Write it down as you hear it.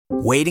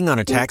Waiting on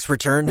a tax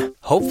return?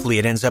 Hopefully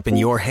it ends up in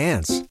your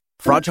hands.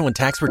 Fraudulent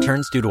tax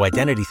returns due to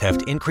identity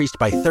theft increased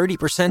by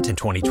 30% in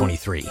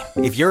 2023.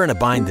 If you're in a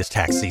bind this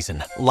tax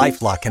season,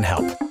 LifeLock can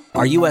help.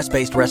 Our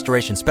U.S.-based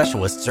restoration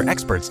specialists are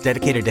experts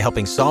dedicated to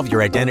helping solve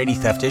your identity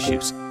theft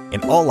issues.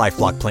 And all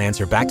LifeLock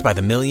plans are backed by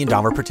the $1 Million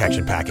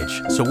Protection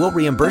Package. So we'll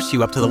reimburse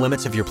you up to the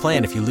limits of your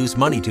plan if you lose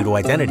money due to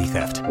identity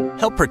theft.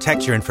 Help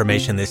protect your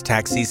information this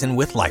tax season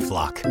with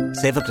LifeLock.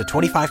 Save up to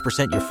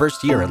 25% your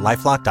first year at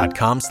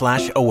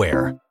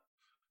LifeLock.com/aware.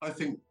 I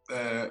think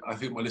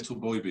my little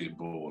boy being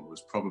born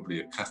was probably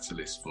a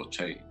catalyst for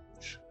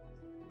change,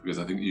 because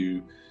I think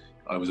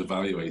I was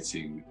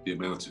evaluating the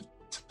amount of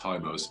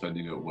time I was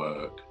spending at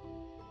work.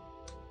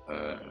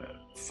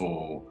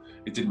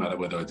 It didn't matter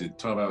whether I did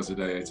 12 hours a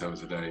day, 8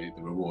 hours a day,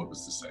 the reward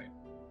was the same.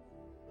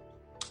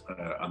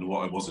 And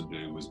what I wasn't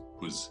doing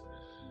was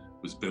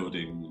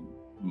building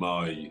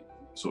my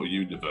sort of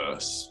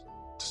universe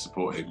to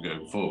support him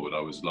going forward. I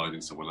was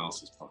lining someone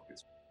else's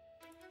pockets.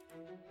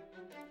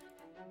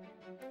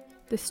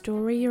 The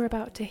story you're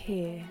about to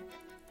hear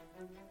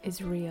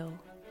is real.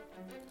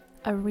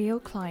 A real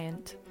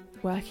client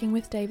working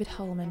with David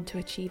Holman to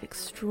achieve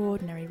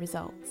extraordinary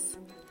results.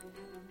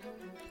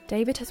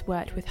 David has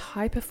worked with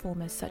high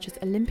performers such as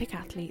Olympic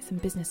athletes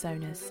and business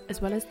owners, as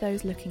well as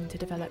those looking to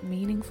develop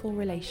meaningful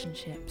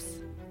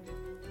relationships.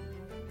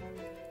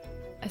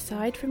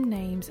 Aside from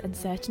names and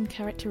certain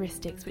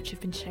characteristics which have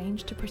been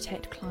changed to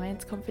protect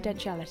clients'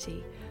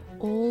 confidentiality,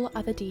 all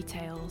other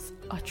details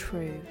are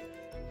true.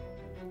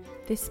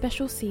 This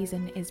special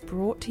season is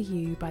brought to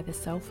you by the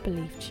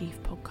Self-Belief Chief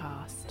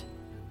podcast.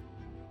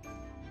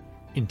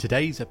 In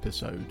today's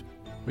episode,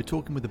 we're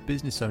talking with a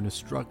business owner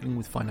struggling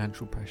with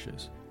financial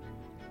pressures.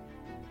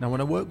 Now,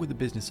 when I work with a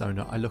business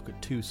owner, I look at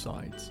two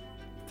sides: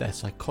 their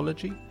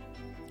psychology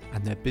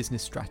and their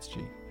business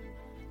strategy.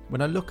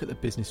 When I look at the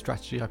business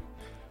strategy, I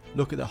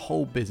look at the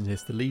whole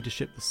business, the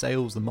leadership, the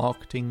sales, the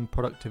marketing,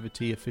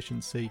 productivity,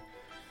 efficiency,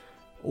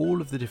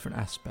 all of the different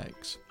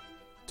aspects,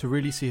 to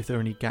really see if there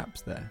are any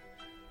gaps there.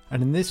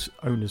 And in this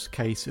owner's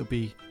case, it'll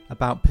be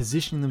about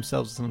positioning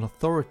themselves as an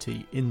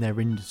authority in their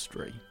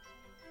industry,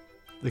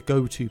 the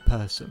go-to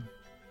person,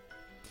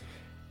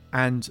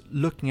 and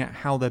looking at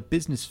how their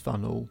business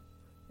funnel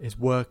is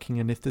working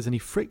and if there's any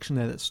friction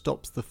there that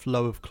stops the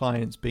flow of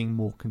clients being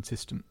more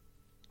consistent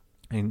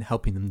and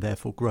helping them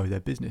therefore grow their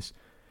business.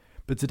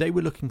 But today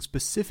we're looking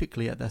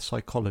specifically at their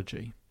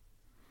psychology.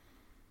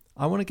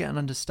 I want to get an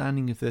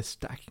understanding if they're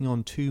stacking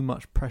on too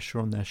much pressure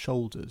on their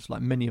shoulders,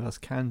 like many of us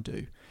can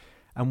do,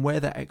 and where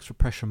that extra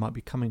pressure might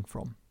be coming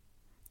from.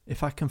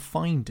 If I can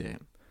find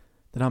it,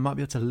 then I might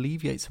be able to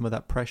alleviate some of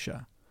that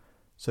pressure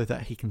so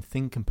that he can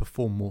think and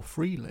perform more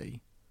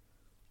freely,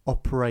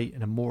 operate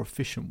in a more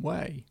efficient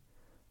way,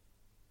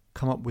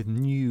 come up with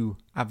new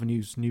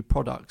avenues, new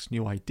products,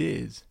 new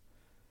ideas,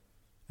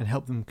 and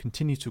help them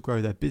continue to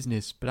grow their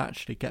business, but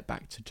actually get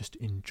back to just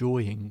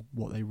enjoying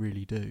what they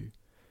really do.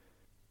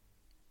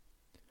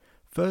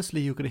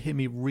 Firstly, you're going to hear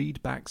me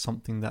read back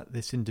something that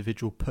this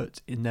individual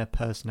put in their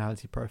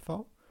personality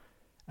profile,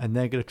 and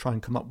they're going to try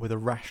and come up with a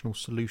rational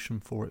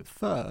solution for it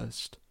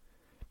first,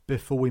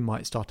 before we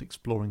might start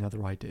exploring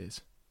other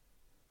ideas.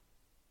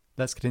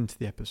 Let's get into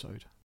the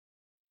episode.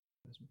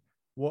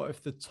 What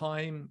if the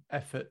time,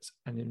 effort,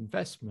 and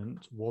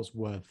investment was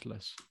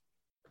worthless?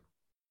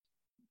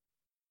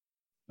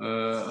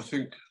 I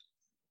think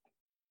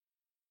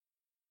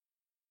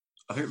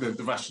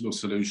the rational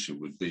solution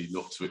would be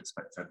not to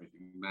expect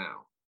everything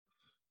now.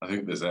 I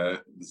think was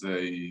it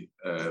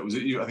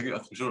you?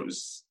 I'm sure it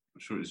was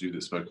you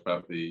that spoke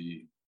about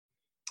the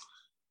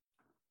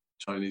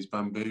Chinese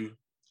bamboo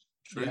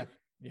tree.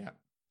 Yeah.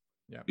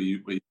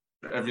 We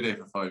every day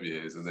for 5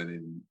 years, and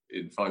then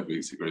in 5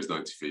 weeks it grows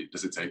 90 feet.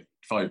 Does it take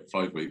five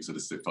weeks, or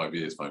does it take 5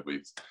 years, 5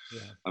 weeks?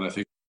 Yeah. And I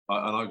think,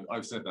 and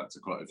I've said that to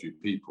quite a few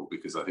people,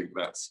 because I think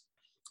that's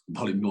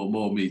probably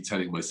more me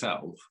telling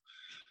myself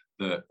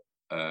that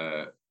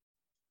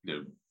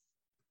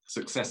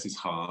success is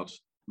hard,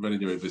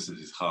 running your own business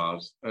is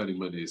hard, earning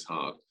money is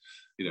hard,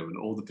 and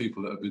all the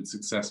people that have been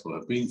successful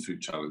have been through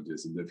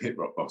challenges, and they've hit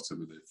rock bottom,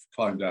 and they've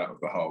climbed out of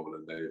the hole,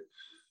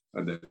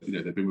 and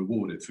they've been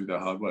rewarded through their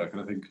hard work.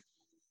 And I think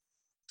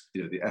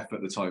the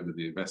effort, the time, and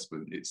the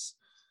investment, it's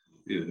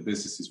the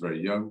business is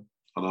very young,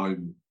 and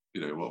I'm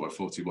we're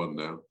 41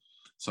 now.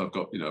 So I've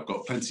got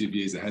plenty of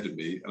years ahead of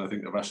me, and I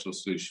think a rational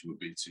solution would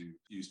be to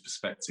use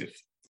perspective.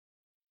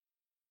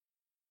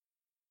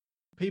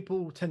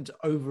 People tend to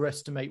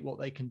overestimate what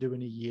they can do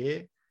in a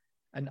year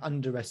and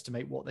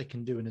underestimate what they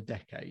can do in a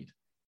decade.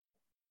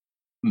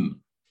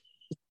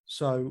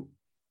 So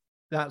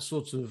that's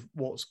sort of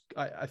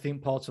I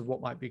think part of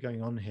what might be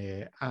going on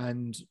here.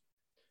 And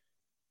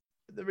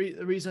the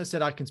reason I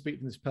said I can speak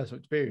from this personal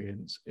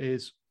experience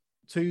is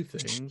two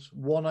things.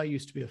 One, I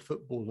used to be a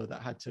footballer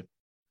that had to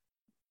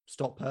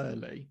stop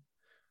earlier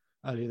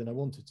than I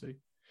wanted to.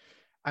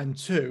 And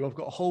two, I've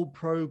got a whole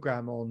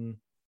program on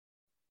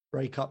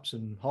breakups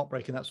and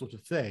heartbreak and that sort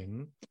of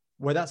thing,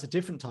 where that's a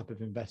different type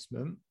of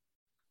investment,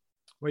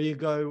 where you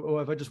go,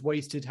 have I just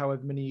wasted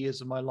however many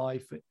years of my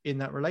life in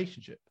that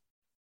relationship?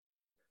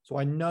 So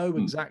I know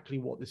exactly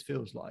what this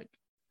feels like.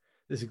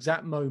 This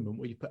exact moment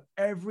where you put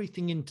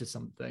everything into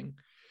something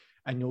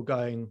and you're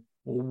going,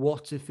 well,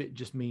 what if it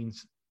just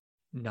means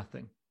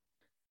nothing?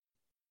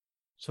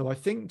 So I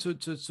think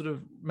to sort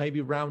of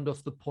maybe round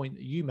off the point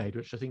that you made,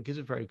 which I think is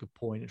a very good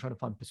point, and trying to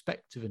find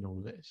perspective in all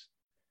of this,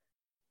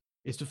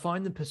 is to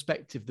find the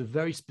perspective, the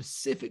very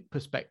specific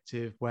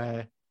perspective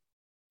where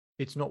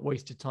it's not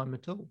wasted time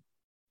at all.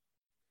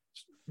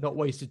 It's not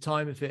wasted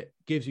time if it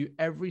gives you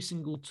every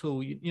single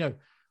tool. You know,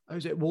 I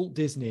was at Walt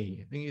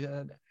Disney. I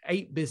think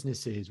 8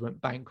 businesses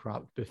went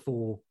bankrupt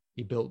before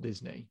he built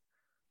Disney.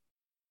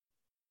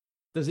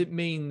 Does it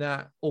mean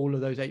that all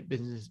of those 8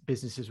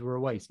 businesses were a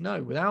waste?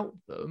 No, without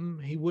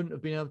them, he wouldn't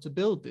have been able to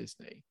build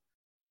Disney.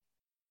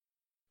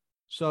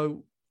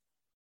 So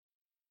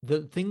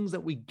the things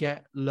that we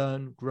get,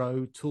 learn,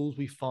 grow, tools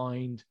we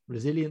find,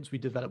 resilience we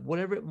develop,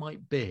 whatever it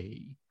might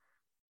be.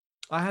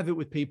 I have it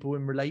with people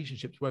in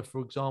relationships where,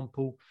 for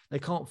example, they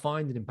can't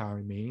find an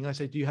empowering meaning. I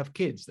say, do you have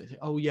kids? They say,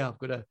 oh yeah, I've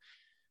got a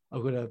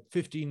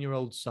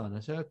 15-year-old son. I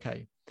say,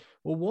 okay,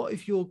 well, what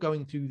if you're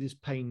going through this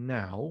pain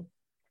now?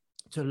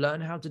 To learn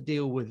how to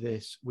deal with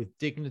this with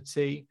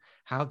dignity,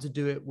 how to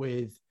do it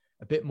with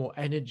a bit more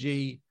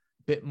energy,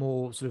 a bit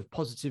more sort of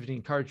positivity,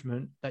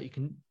 encouragement, that you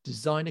can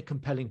design a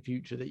compelling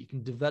future, that you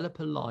can develop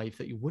a life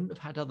that you wouldn't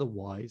have had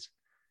otherwise.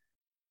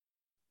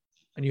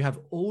 And you have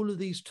all of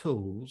these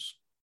tools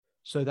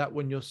so that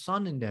when your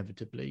son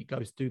inevitably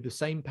goes through the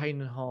same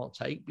pain and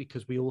heartache,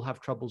 because we all have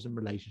troubles in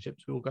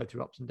relationships, we all go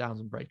through ups and downs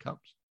and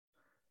breakups,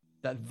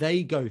 that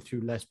they go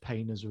through less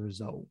pain as a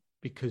result,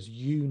 because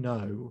you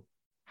know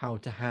how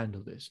to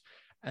handle this.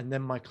 And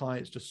then my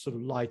clients just sort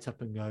of light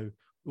up and go,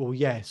 well,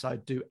 yes,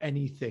 I'd do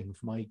anything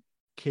for my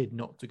kid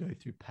not to go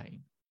through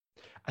pain.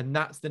 And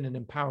that's then an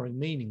empowering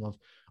meaning of,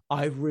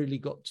 I've really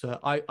got to,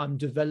 I'm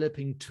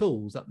developing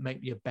tools that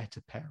make me a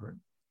better parent.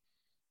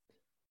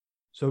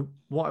 So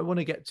what I want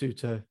to get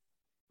to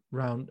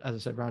round, as I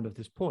said, round of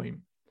this point,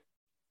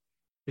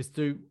 is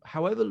through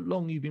however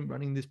long you've been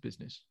running this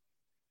business,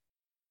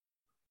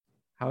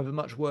 however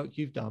much work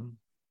you've done,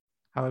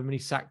 however many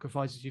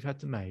sacrifices you've had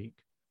to make,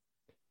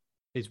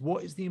 is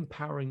what is the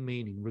empowering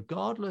meaning,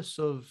 regardless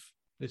of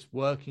this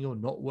working or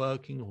not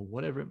working or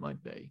whatever it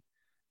might be.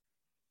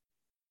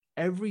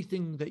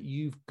 Everything that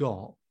you've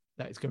got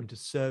that is going to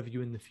serve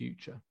you in the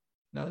future.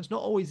 Now, it's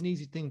not always an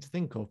easy thing to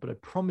think of, but I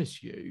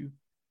promise you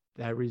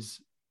there is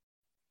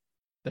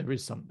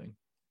something.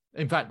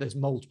 In fact, there's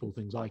multiple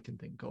things I can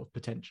think of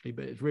potentially,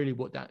 but it's really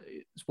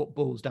it's what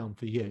boils down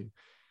for you.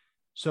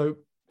 So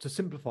to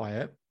simplify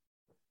it,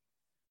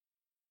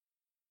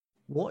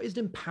 what is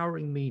the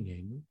empowering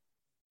meaning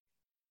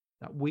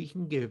that we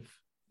can give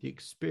the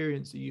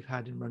experience that you've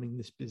had in running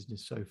this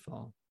business so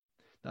far,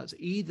 that's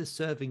either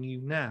serving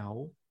you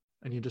now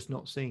and you're just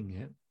not seeing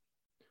it,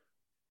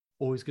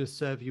 or is going to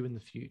serve you in the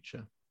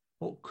future?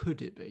 What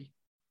could it be?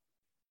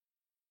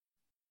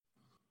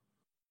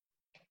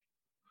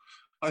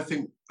 I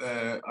think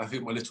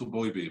my little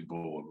boy being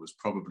born was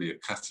probably a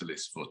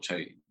catalyst for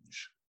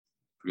change,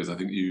 because I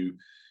think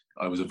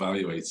I was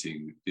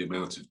evaluating the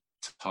amount of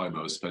time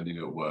I was spending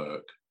at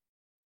work.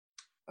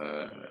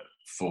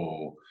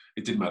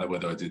 It didn't matter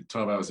whether I did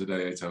 12 hours a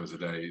day, 8 hours a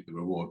day, the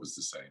reward was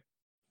the same.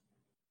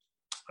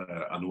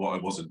 And what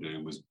I wasn't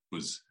doing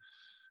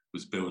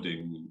was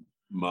building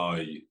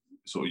my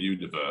sort of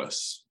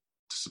universe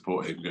to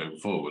support him going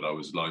forward. I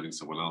was lining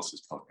someone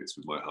else's pockets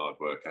with my hard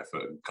work,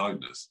 effort, and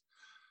kindness.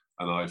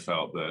 And I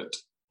felt that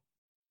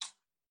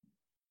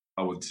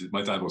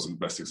my dad wasn't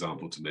the best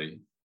example to me,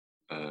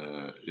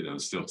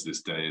 still to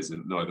this day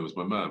isn't. Neither was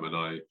my mum. And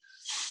I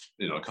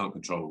can't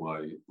control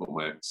what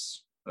my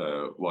ex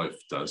wife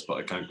does, but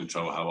I can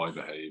control how I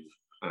behave.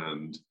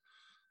 And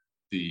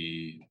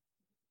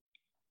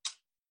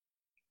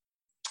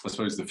I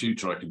suppose the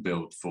future I can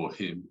build for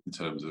him in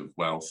terms of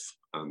wealth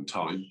and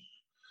time,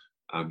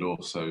 and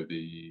also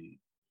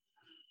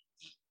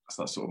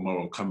that sort of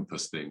moral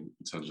compass thing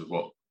in terms of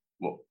what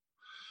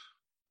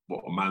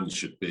a man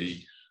should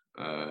be,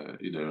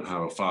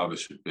 how a father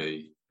should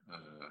be.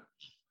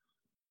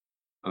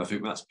 And I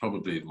think that's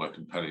probably my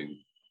compelling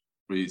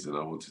reason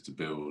I wanted to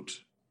build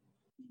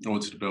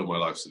my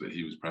life so that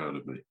he was proud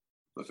of me,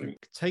 I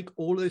think. Take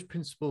all those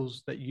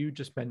principles that you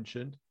just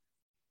mentioned.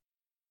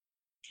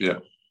 Yeah.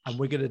 And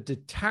we're going to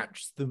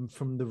detach them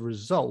from the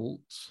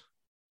results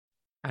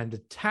and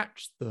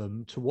attach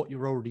them to what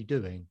you're already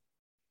doing.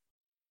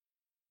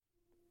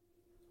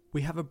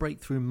 We have a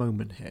breakthrough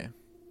moment here.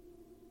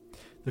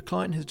 The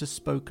client has just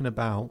spoken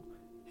about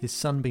his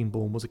son being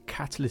born was a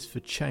catalyst for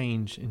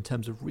change in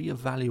terms of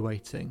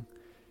reevaluating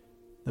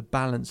the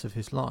balance of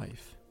his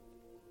life.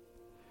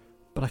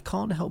 But I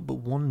can't help but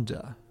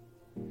wonder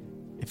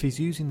if he's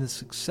using the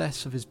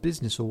success of his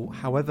business, or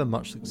however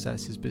much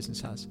success his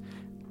business has,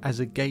 as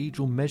a gauge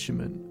or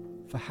measurement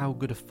for how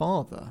good a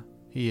father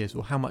he is,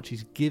 or how much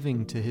he's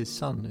giving to his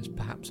son, is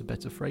perhaps a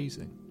better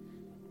phrasing.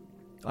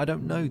 I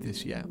don't know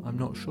this yet, I'm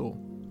not sure,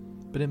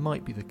 but it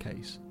might be the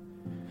case.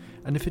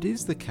 And if it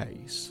is the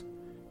case,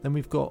 then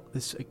we've got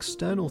this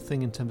external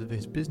thing in terms of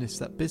his business.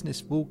 That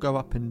business will go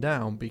up and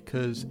down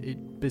because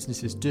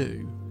businesses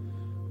do.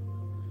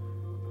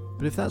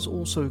 But if that's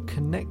also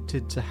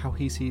connected to how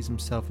he sees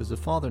himself as a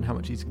father and how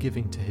much he's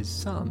giving to his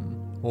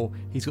son, or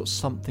he's got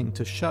something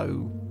to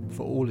show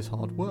for all his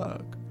hard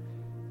work,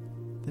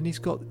 then he's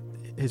got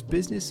his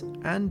business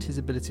and his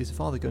ability as a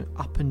father going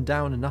up and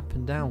down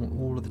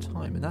all of the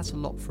time. And that's a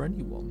lot for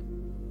anyone.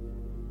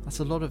 That's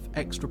a lot of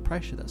extra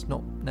pressure that's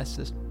not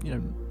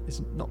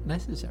is not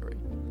necessary.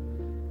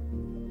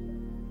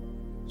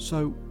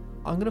 So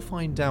I'm going to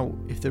find out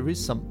if there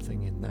is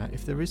something in that,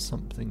 if there is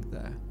something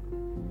there,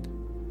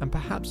 and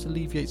perhaps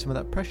alleviate some of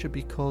that pressure,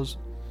 because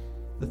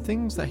the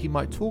things that he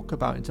might talk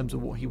about in terms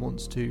of what he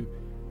wants to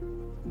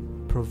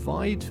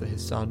provide for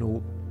his son,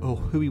 or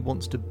who he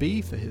wants to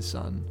be for his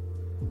son,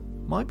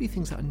 might be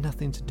things that have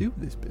nothing to do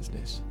with his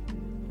business,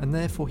 and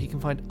therefore he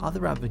can find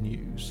other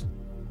avenues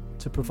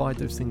to provide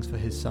those things for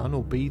his son,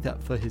 or be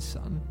that for his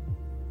son,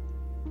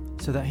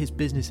 so that his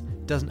business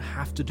doesn't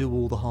have to do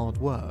all the hard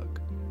work.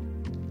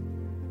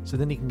 So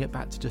then he can get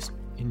back to just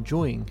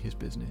enjoying his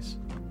business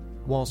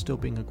while still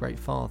being a great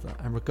father.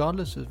 And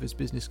regardless of his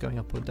business going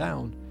up or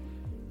down,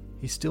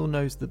 he still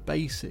knows the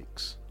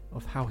basics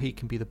of how he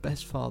can be the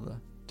best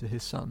father to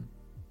his son.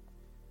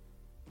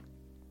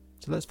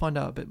 So let's find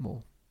out a bit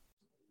more.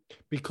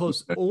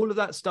 Because all of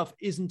that stuff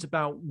isn't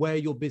about where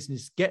your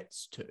business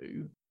gets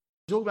to.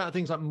 Talk about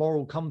things like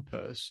moral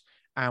compass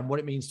and what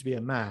it means to be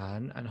a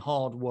man and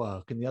hard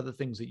work and the other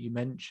things that you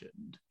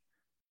mentioned.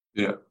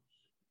 Yeah.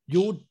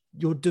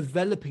 You're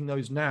developing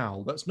those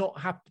now. That's not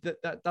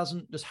that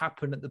doesn't just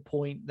happen at the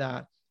point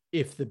that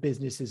if the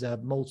business is a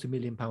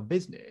multi-million-pound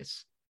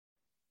business.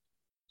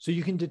 So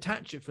you can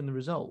detach it from the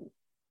result.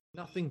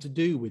 Nothing to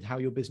do with how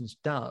your business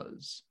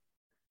does.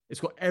 It's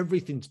got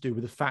everything to do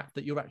with the fact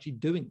that you're actually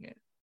doing it.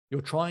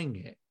 You're trying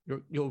it.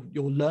 You're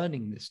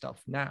learning this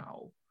stuff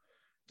now.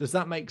 Does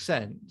that make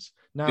sense?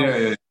 Now,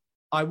 yeah.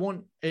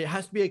 It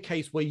has to be a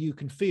case where you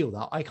can feel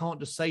that. I can't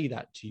just say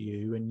that to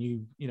you and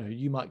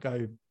you might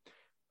go,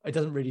 it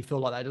doesn't really feel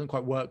like that. It doesn't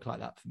quite work like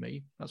that for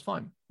me. That's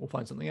fine. We'll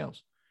find something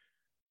else.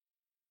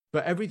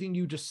 But everything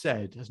you just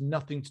said has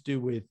nothing to do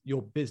with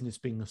your business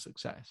being a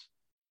success.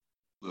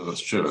 No,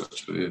 that's true,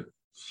 actually.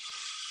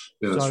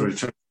 Yeah, that's very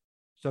true.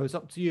 So it's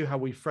up to you how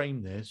we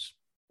frame this.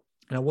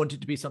 And I want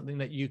it to be something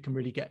that you can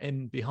really get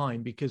in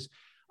behind, because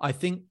I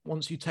think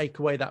once you take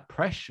away that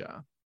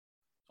pressure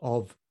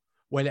of,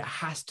 well, it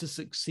has to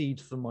succeed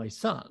for my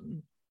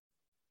son.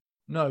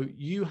 No,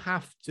 you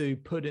have to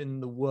put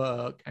in the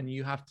work and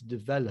you have to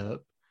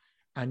develop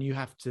and you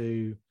have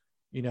to,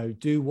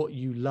 do what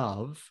you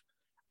love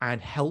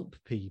and help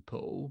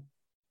people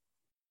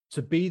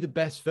to be the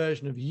best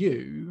version of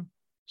you,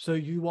 so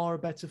you are a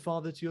better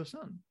father to your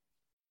son.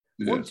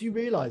 Yeah. Once you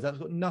realize that's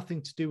got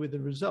nothing to do with the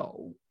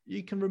result,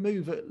 you can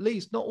remove at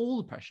least, not all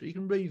the pressure, you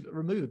can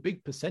remove a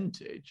big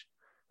percentage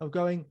of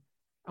going,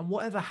 and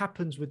whatever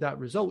happens with that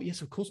result,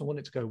 yes, of course I want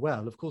it to go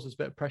well. Of course there's a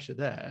bit of pressure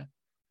there.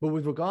 But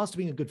with regards to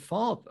being a good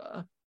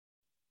father,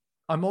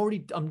 I'm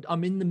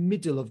in the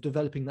middle of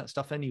developing that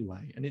stuff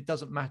anyway, and it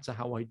doesn't matter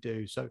how I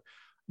do. So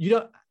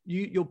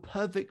you're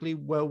perfectly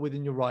well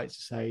within your rights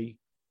to say,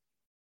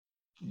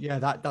 yeah,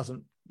 that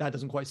doesn't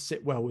quite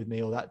sit well with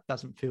me, or that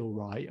doesn't feel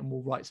right, and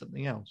we'll write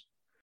something else.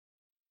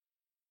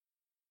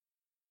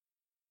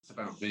 It's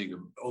about being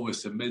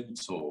almost a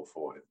mentor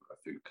for him,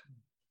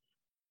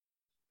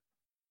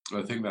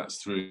 I think that's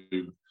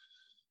through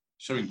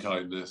showing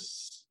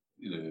kindness,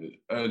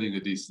 earning a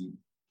decent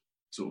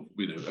sort of,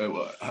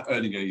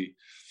 earning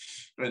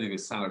a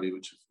salary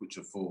which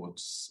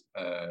affords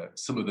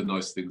some of the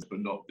nice things, but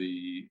not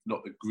the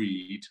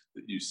greed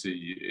that you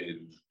see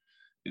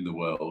in the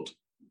world.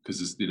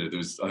 Because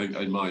there's, I think,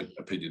 in my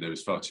opinion, there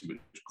is far too much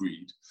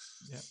greed.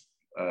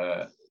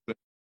 Yeah. But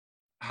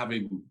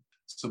having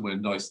somewhere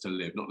nice to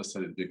live, not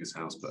necessarily the biggest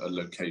house, but a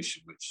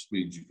location which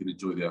means you can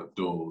enjoy the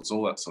outdoors,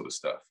 all that sort of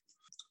stuff.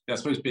 Yeah, I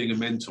suppose being a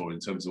mentor in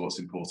terms of what's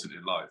important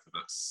in life, and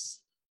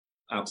that's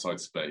outside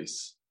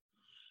space,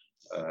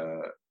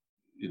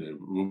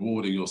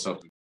 rewarding yourself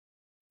with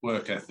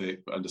work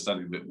ethic, but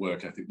understanding that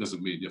work ethic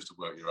doesn't mean you have to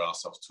work your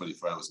ass off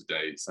 24 hours a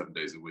day, 7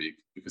 days a week,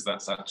 because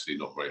that's actually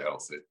not very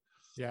healthy.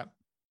 Yeah.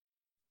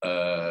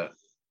 The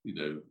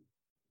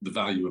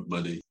value of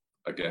money,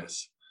 I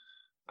guess,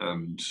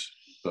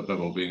 but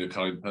above all, being a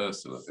kind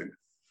person, I think.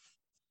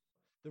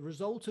 The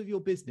result of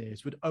your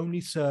business would only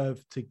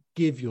serve to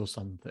give your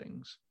son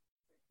things.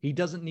 He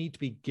doesn't need to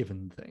be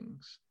given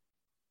things.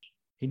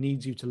 He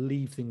needs you to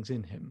leave things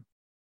in him.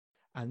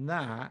 And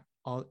that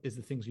is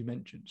the things you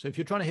mentioned. So if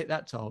you're trying to hit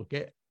that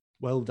target,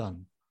 well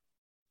done.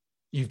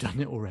 You've done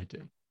it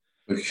already.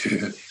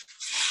 Okay.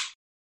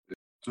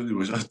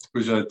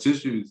 Wish I had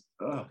tissues.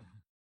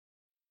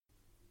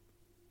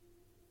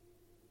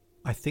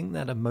 I think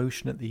that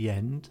emotion at the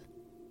end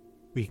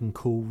we can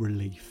call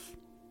relief.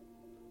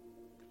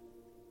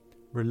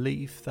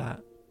 Relief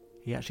that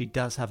he actually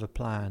does have a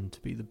plan to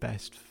be the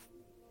best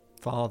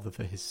father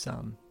for his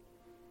son.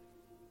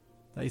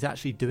 That he's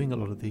actually doing a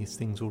lot of these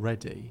things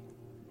already.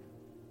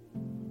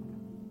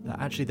 that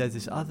actually there's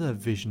this other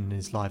vision in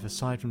his life,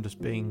 aside from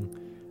just being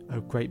a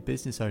great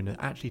business owner,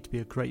 actually to be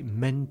a great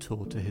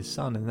mentor to his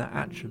son, and that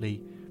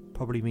actually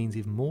probably means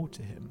even more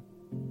to him.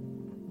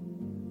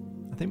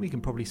 I think we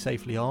can probably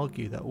safely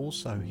argue that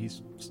also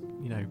he's,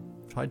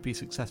 tried to be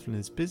successful in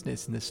his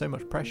business, and there's so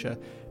much pressure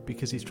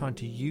because he's trying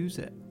to use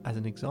it as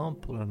an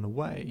example and a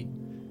way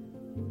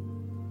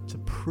to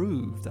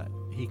prove that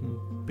he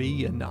can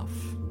be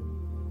enough,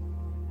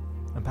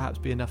 and perhaps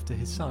be enough to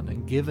his son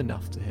and give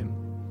enough to him,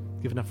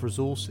 give enough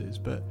resources.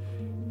 But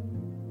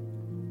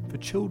for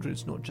children,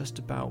 it's not just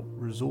about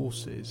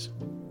resources.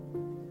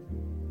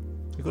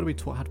 You've got to be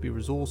taught how to be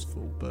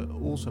resourceful, but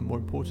also, more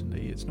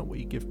importantly, it's not what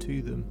you give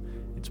to them,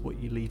 it's what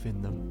you leave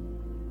in them.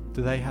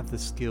 Do they have the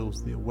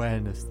skills, the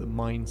awareness, the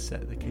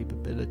mindset, the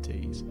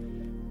capabilities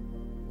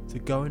to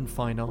go and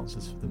find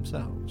answers for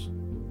themselves?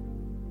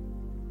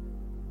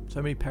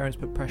 So many parents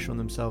put pressure on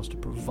themselves to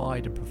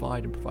provide and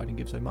provide and provide and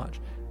give so much.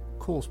 Of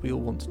course, we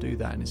all want to do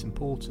that, and it's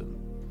important.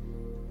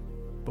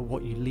 But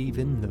what you leave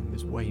in them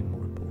is way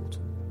more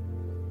important.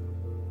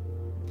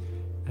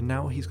 And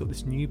now he's got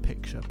this new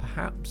picture,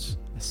 perhaps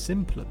a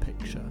simpler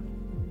picture,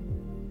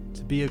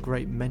 to be a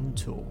great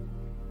mentor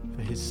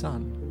for his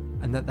son,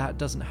 and that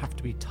doesn't have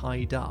to be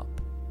tied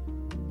up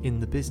in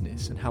the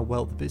business and how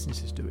well the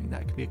business is doing.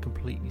 That could be a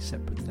completely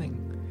separate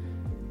thing.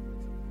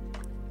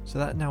 So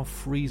that now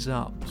frees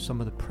up some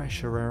of the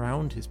pressure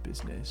around his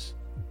business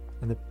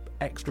and the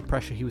extra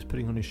pressure he was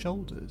putting on his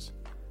shoulders.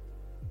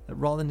 That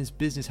rather than his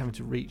business having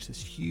to reach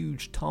this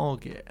huge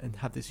target and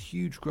have this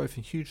huge growth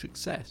and huge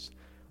success,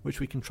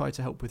 which we can try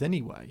to help with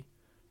anyway,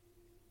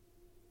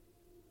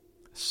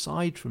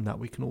 aside from that,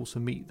 we can also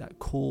meet that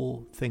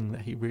core thing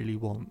that he really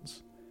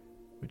wants,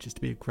 which is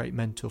to be a great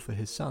mentor for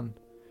his son.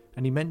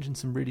 And he mentioned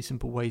some really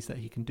simple ways that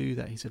he can do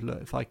that. He said,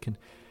 look, if I can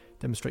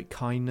demonstrate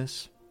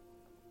kindness,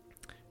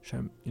 show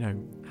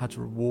him, how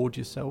to reward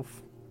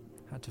yourself,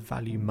 how to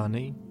value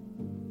money.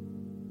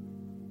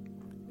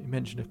 He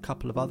mentioned a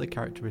couple of other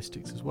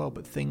characteristics as well,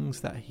 but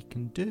things that he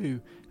can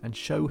do and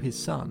show his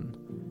son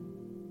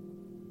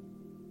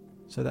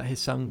so that his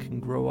son can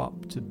grow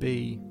up to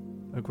be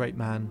a great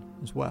man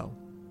as well.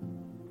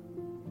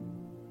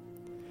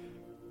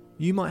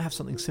 You might have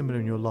something similar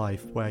in your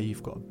life where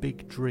you've got a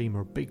big dream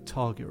or a big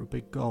target or a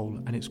big goal,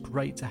 and it's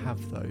great to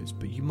have those,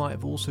 but you might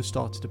have also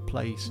started to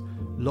place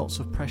lots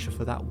of pressure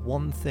for that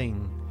one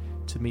thing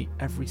to meet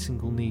every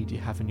single need you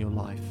have in your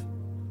life.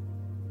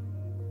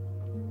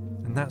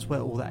 And that's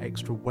where all that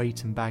extra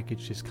weight and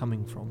baggage is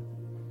coming from.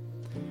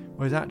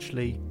 Whereas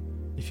actually,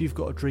 if you've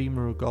got a dream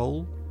or a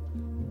goal,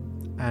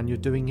 and you're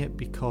doing it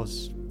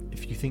because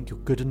if you think you're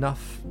good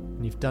enough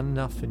and you've done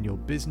enough in your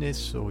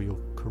business or your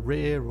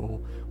career or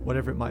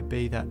whatever it might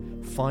be, that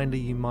finally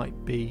you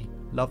might be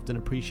loved and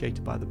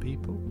appreciated by other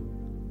people,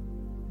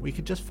 we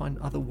could just find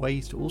other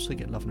ways to also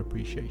get love and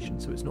appreciation,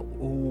 so it's not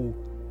all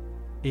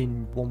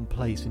in one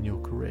place in your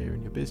career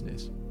and your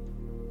business.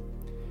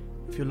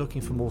 If you're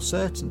looking for more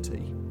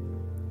certainty,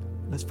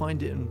 let's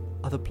find it in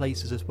other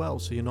places as well,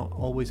 so you're not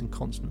always in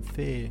constant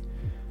fear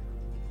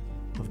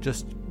of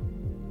just,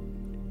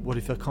 what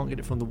if I can't get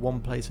it from the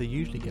one place I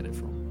usually get it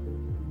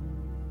from?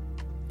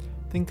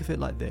 Think of it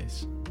like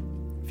this.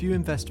 If you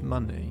invest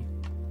money,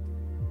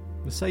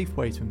 the safe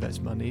way to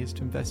invest money is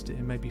to invest it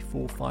in maybe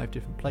 4 or 5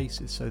 different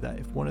places, so that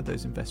if one of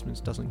those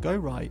investments doesn't go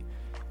right,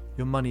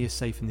 your money is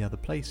safe in the other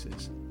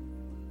places.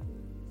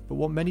 But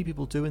what many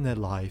people do in their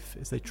life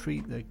is they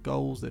treat their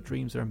goals, their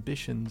dreams, their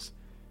ambitions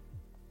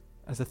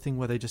as a thing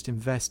where they just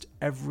invest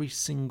every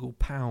single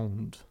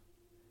pound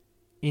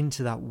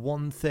into that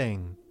one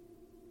thing.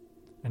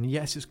 And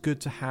yes, it's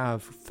good to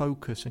have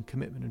focus and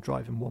commitment and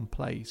drive in one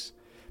place,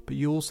 but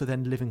you also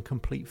then live in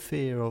complete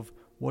fear of,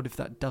 what if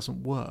that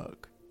doesn't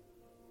work?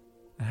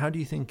 And how do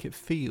you think it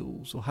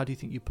feels, or how do you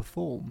think you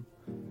perform?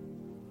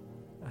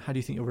 How do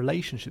you think your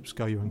relationships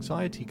go, your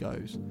anxiety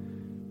goes?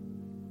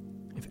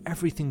 If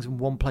everything's in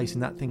one place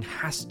and that thing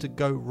has to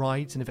go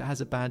right, and if it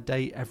has a bad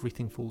day,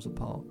 everything falls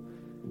apart.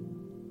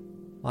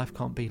 Life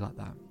can't be like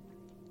that.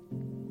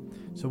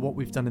 So what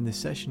we've done in this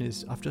session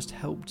is I've just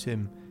helped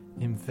him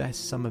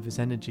invest some of his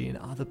energy in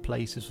other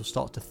places, or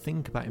start to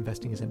think about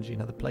investing his energy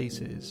in other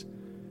places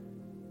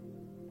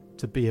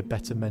to be a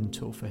better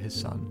mentor for his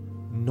son,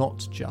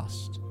 not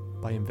just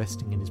by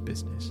investing in his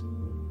business.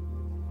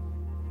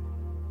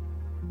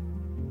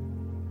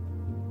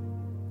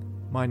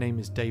 My name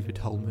is David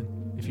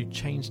Holman. If you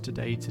change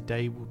today,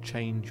 today will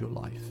change your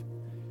life.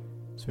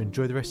 So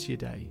enjoy the rest of your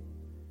day,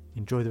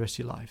 enjoy the rest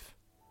of your life,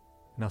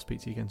 and I'll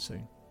speak to you again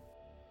soon.